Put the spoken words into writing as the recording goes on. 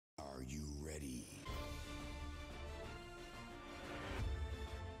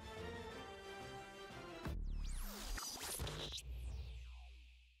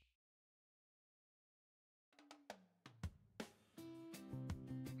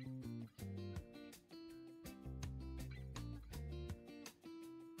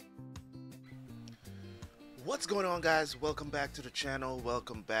What's going on, guys? Welcome back to the channel.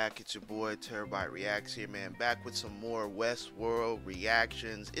 Welcome back. It's your boy Terabyte Reacts here, man. Back with some more Westworld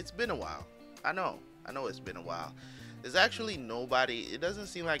reactions. It's been a while. I know it's been a while. There's actually nobody, it doesn't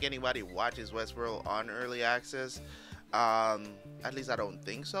seem like anybody watches Westworld on early access. At least I don't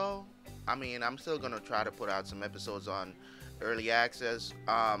think so. I mean, I'm still gonna try to put out some episodes on early access.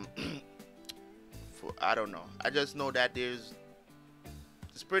 For I don't know. I just know that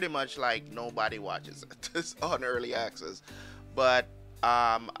it's pretty much like nobody watches this on early access. But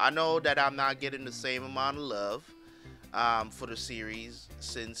I know that I'm not getting the same amount of love for the series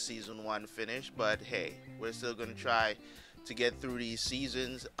since season one finished. But hey, we're still gonna try to get through these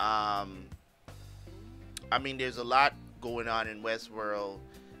seasons. I mean, there's a lot going on in Westworld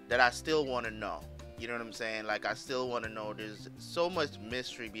that I still want to know. You know what I'm saying? Like, I still want to know. There's so much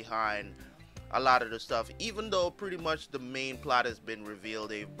mystery behind a lot of the stuff, even though pretty much the main plot has been revealed.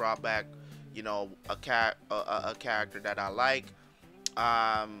 They've brought back, a character that I like,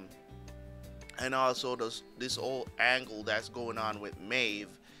 um, and also this whole angle that's going on with Maeve.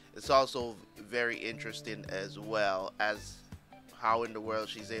 It's also very interesting, as well as how in the world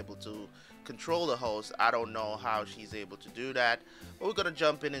she's able to control the host. I don't know how she's able to do that, but we're gonna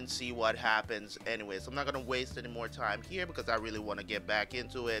jump in and see what happens anyways. I'm not gonna waste any more time here because I really want to get back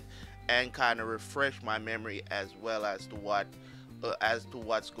into it and kind of refresh my memory as well as to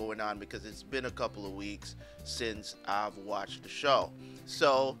what's going on, because it's been a couple of weeks since I've watched the show.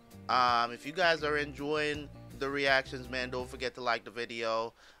 So if you guys are enjoying the reactions, man, don't forget to like the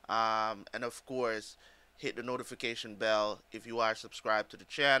video, and of course hit the notification bell if you are subscribed to the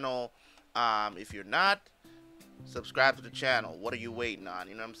channel. If you're not, subscribe to the channel. What are you waiting on?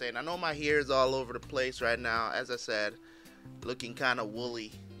 You know what I'm saying? I know my hair is all over the place right now, as I said, looking kind of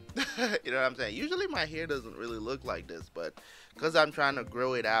woolly. You know what I'm saying? Usually my hair doesn't really look like this, but because I'm trying to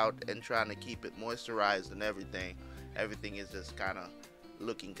grow it out and trying to keep it moisturized and everything is just kind of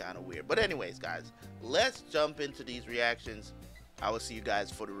looking kind of weird. But anyways, guys, let's jump into these reactions. I will see you guys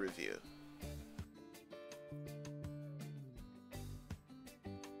for the review.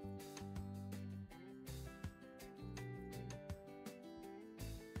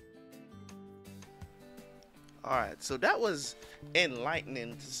 Alright, so that was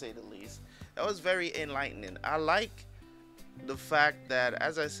enlightening, to say the least. That was very enlightening. I like the fact that,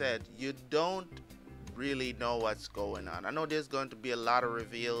 as I said, you don't really know what's going on. I know there's going to be a lot of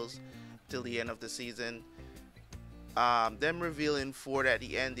reveals till the end of the season. Them revealing Ford at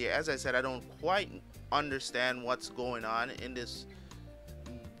the end there, as I said, I don't quite understand what's going on in this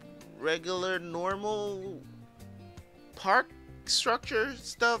regular, normal park structure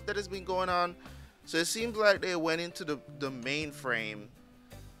stuff that has been going on. So it seems like they went into the mainframe,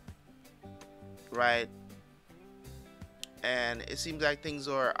 right? And it seems like things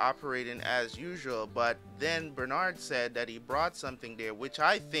are operating as usual. But then Bernard said that he brought something there, which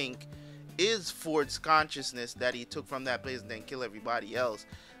I think is Ford's consciousness that he took from that place and then kill everybody else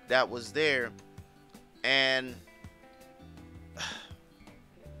that was there. And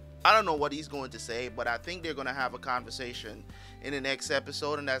I don't know what he's going to say, but I think they're going to have a conversation in the next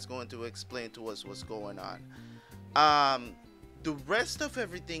episode, and that's going to explain to us what's going on. The rest of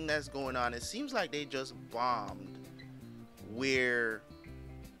everything that's going on, it seems like they just bombed where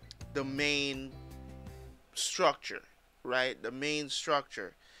the main structure, right? The main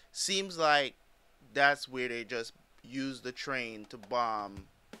structure seems like that's where they just used the train to bomb.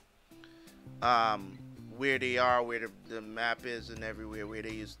 Where they are, where the map is, and everywhere where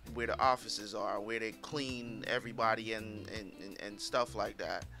where the offices are, where they clean everybody and stuff like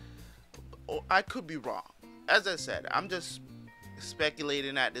that. Oh, I could be wrong. As I said, I'm just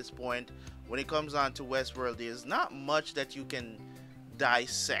speculating at this point. When it comes on to Westworld, there's not much that you can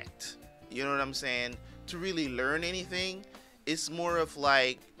dissect. You know what I'm saying? To really learn anything, it's more of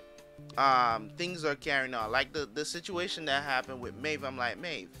like things are carrying on. Like the situation that happened with Maeve. I'm like,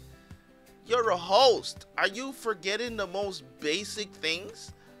 Maeve, you're a host. Are you forgetting the most basic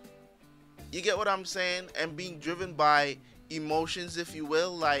things? You get what I'm saying? And being driven by emotions, if you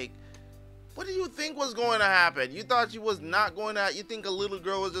will. Like, what do you think was going to happen? You thought you was not going to, you think a little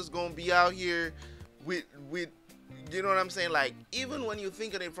girl was just going to be out here with, you know what I'm saying? Like, even when you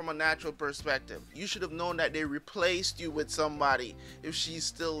think of it from a natural perspective, you should have known that they replaced you with somebody if she's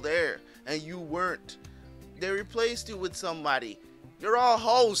still there and you weren't. They replaced you with somebody. You're all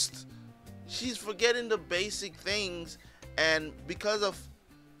hosts. She's forgetting the basic things, and because of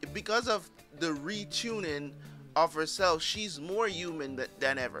the retuning of herself, she's more human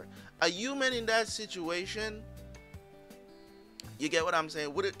than ever. A human in that situation, you get what I'm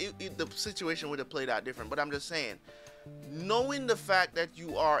saying? The situation would have played out different, but I'm just saying, knowing the fact that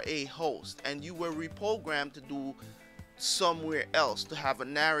you are a host and you were reprogrammed to do somewhere else, to have a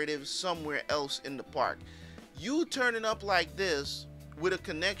narrative somewhere else in the park, you turning up like this with a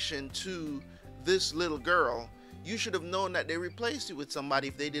connection to this little girl, you should have known that they replaced you with somebody.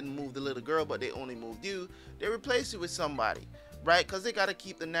 If they didn't move the little girl but they only moved you, they replaced you with somebody, right? Because they got to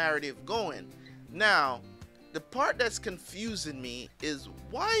keep the narrative going. Now, the part that's confusing me is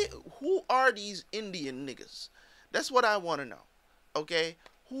who are these Indian niggas? That's what I want to know. Okay?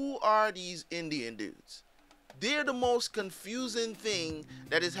 Who are these Indian dudes? They're the most confusing thing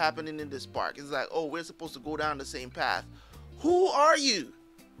that is happening in this park. It's like, oh, we're supposed to go down the same path. Who are you?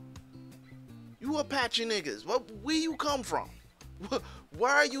 You Apache niggas. Where you come from?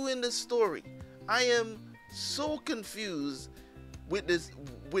 Why are you in this story? I am so confused with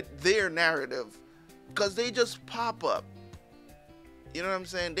their narrative, because they just pop up. You know what I'm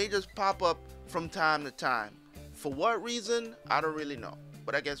saying? They just pop up from time to time. For what reason? I don't really know.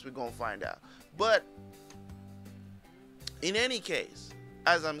 But I guess we're going to find out. But in any case,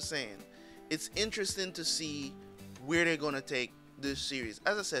 as I'm saying, it's interesting to see where they're going to take this series.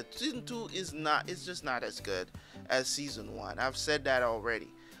 As I said, season 2 it's just not as good as season 1. I've said that already.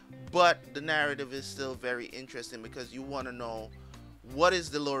 But the narrative is still very interesting, because you want to know, what is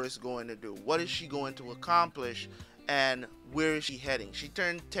Dolores going to do? What is she going to accomplish? And where is she heading? She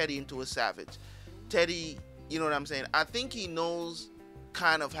turned Teddy into a savage. Teddy, you know what I'm saying? I think he knows,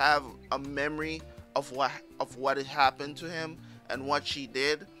 kind of have a memory of what had happened to him and what she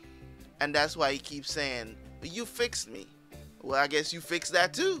did. And that's why he keeps saying, you fixed me. Well, I guess you fixed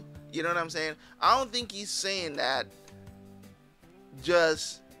that too. You know what I'm saying? I don't think he's saying that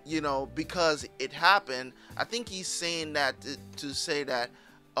just, because it happened. I think he's saying that to say that,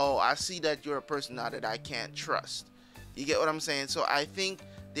 oh, I see that you're a person now that I can't trust. You get what I'm saying? So I think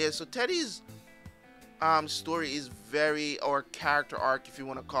so Teddy's story is or character arc, if you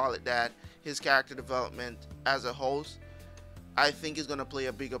want to call it that, his character development as a host, I think is going to play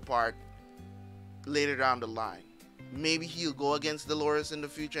a bigger part later down the line. Maybe he'll go against Dolores in the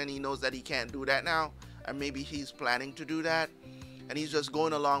future, and he knows that he can't do that now, and maybe he's planning to do that, and he's just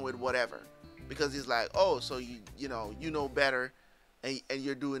going along with whatever, because he's like, oh, so you know better, and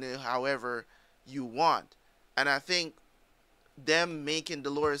you're doing it however you want. And I think them making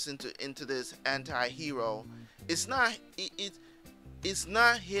Dolores into this anti-hero, it's not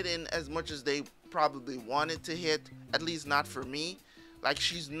hitting as much as they probably wanted to hit, at least not for me. Like,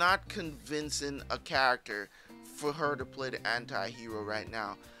 she's not convincing a character for her to play the anti-hero right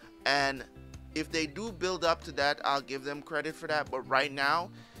now. And if they do build up to that, I'll give them credit for that. But right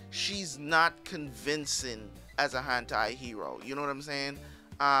now, she's not convincing as a anti-hero. You know what I'm saying?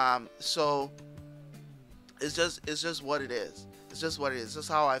 So it's just what it is. It's just what it is. That's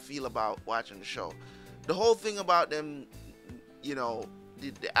how I feel about watching the show. The whole thing about them,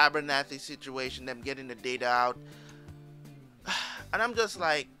 the Abernathy situation, them getting the data out, and I'm just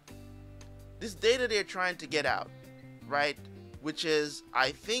like, this data they're trying to get out, right? Which is,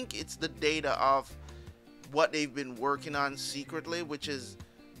 I think it's the data of what they've been working on secretly, which is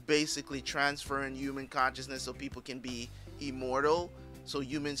basically transferring human consciousness so people can be immortal, so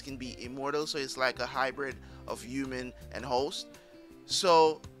humans can be immortal. So it's like a hybrid of human and host.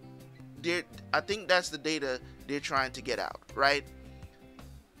 So I think that's the data they're trying to get out, right?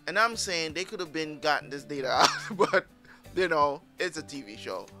 And I'm saying they could have been gotten this data out, but it's a TV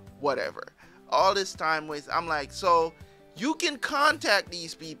show, whatever. All this time waste. I'm like, so you can contact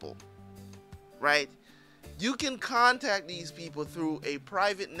these people, right? You can contact these people through a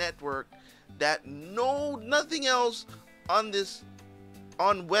private network that nothing else on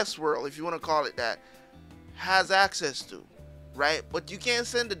Westworld, if you want to call it that, has access to, right? But you can't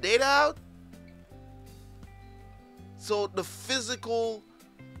send the data out. So the physical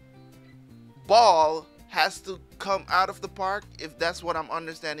ball has to come out of the park, if that's what I'm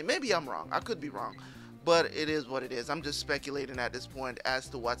understanding. Maybe I'm wrong. I could be wrong. But it is what it is. I'm just speculating at this point as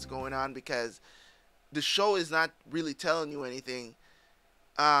to what's going on, because the show is not really telling you anything.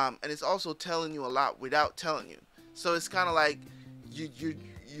 And it's also telling you a lot without telling you. So it's kind of like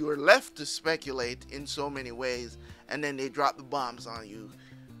you're left to speculate in so many ways, and then they drop the bombs on you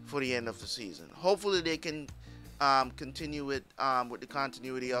for the end of the season. Hopefully they can continue with the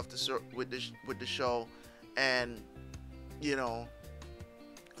continuity of with the show, and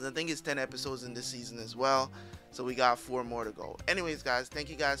I think it's 10 episodes in this season as well, so we got 4 more to go. Anyways, guys, thank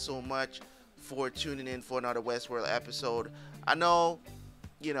you guys so much for tuning in for another Westworld episode. I know,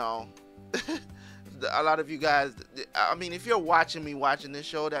 a lot of you guys, I mean, if you're watching this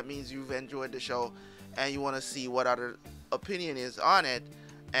show, that means you've enjoyed the show and you want to see what other opinion is on it.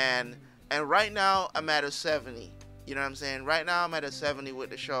 And right now I'm at a 70. You know what I'm saying? Right now I'm at a 70 with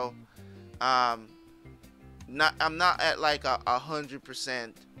the show. Um, I'm not at like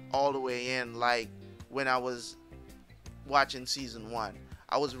 100% all the way in like when I was watching season 1.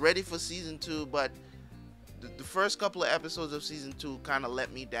 I was ready for season 2, but the first couple of episodes of season 2 kind of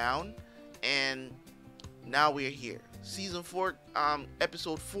let me down, and now we're here. Season 4,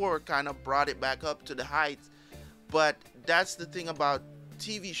 episode 4 kind of brought it back up to the heights. But that's the thing about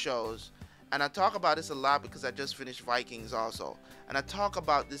TV shows, and I talk about this a lot because I just finished Vikings also, and I talk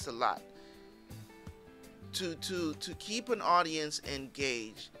about this a lot. To keep an audience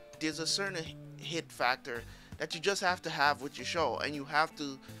engaged, there's a certain hit factor that you just have to have with your show, and you have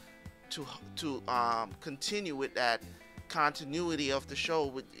to continue with that continuity of the show,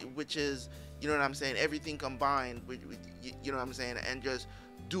 which is, you know what I'm saying, everything combined with you know what I'm saying, and just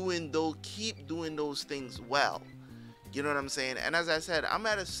keep doing those things well. You know what I'm saying? And as I said, I'm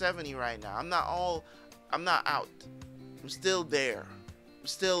at a 70 right now. I'm not out. I'm still there. I'm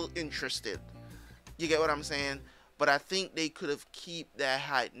still interested. You get what I'm saying? But I think they could have keep that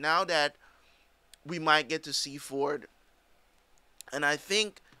height. Now that we might get to see Ford, and I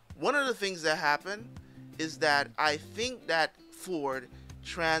think one of the things that happened is that I think that Ford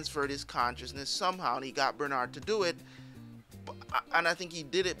transferred his consciousness somehow, and he got Bernard to do it. And I think he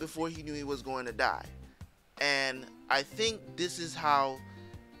did it before he knew he was going to die. And I think this is how,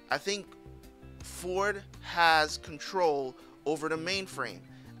 I think Ford has control over the mainframe,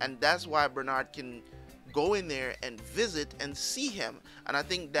 and that's why Bernard can go in there and visit and see him. And I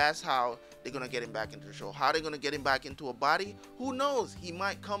think that's how they're gonna get him back into the show. How they're gonna get him back into a body, who knows? He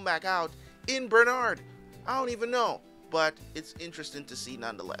might come back out in Bernard. I don't even know, but it's interesting to see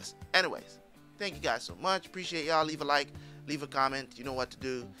nonetheless. Anyways, thank you guys so much. Appreciate y'all. Leave a like, leave a comment. You know what to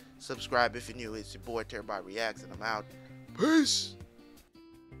do. Subscribe if you're new. It's your boy Terabyte Reacts, and I'm out. Peace.